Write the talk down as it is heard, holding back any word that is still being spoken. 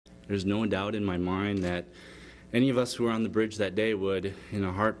There's no doubt in my mind that any of us who were on the bridge that day would, in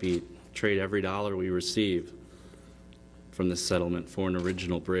a heartbeat, trade every dollar we receive from this settlement for an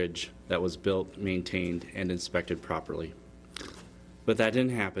original bridge that was built, maintained, and inspected properly. But that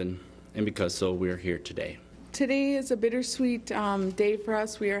didn't happen, and because so, we're here today. Today is a bittersweet day for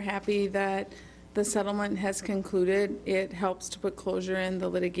us. We are happy that the settlement has concluded. It helps to put closure in the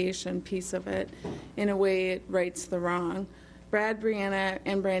litigation piece of it. In a way, it rights the wrong. Brad, Brianna,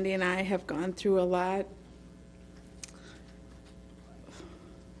 and Brandy and I have gone through a lot.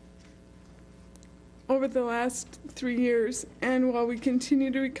 Over the last 3 years, and while we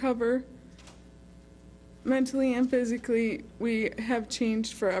continue to recover mentally and physically, we have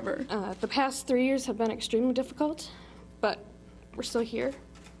changed forever. The past 3 years have been extremely difficult, but we're still here.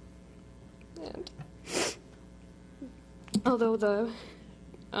 And although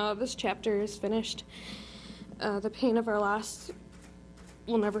this chapter is finished, the pain of our loss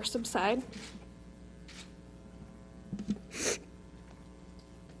will never subside.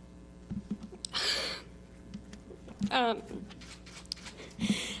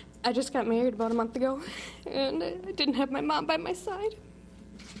 I just got married about a month ago, and I didn't have my mom by my side,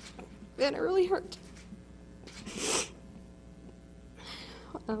 and it really hurt.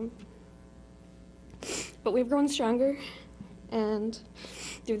 But we've grown stronger, and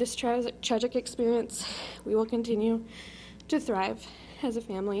through this tragic experience, we will continue to thrive as a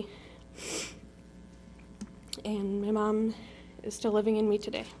family. And my mom is still living in me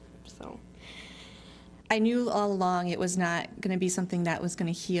today, so. I knew all along it was not going to be something that was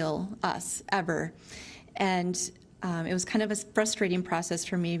going to heal us, ever. And it was kind of a frustrating process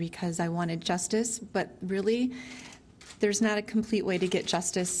for me because I wanted justice, but really, there's not a complete way to get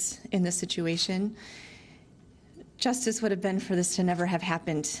justice in this situation. Justice would have been for this to never have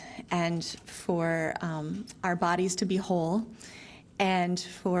happened, and for our bodies to be whole, and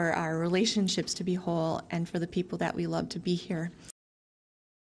for our relationships to be whole, and for the people that we love to be here.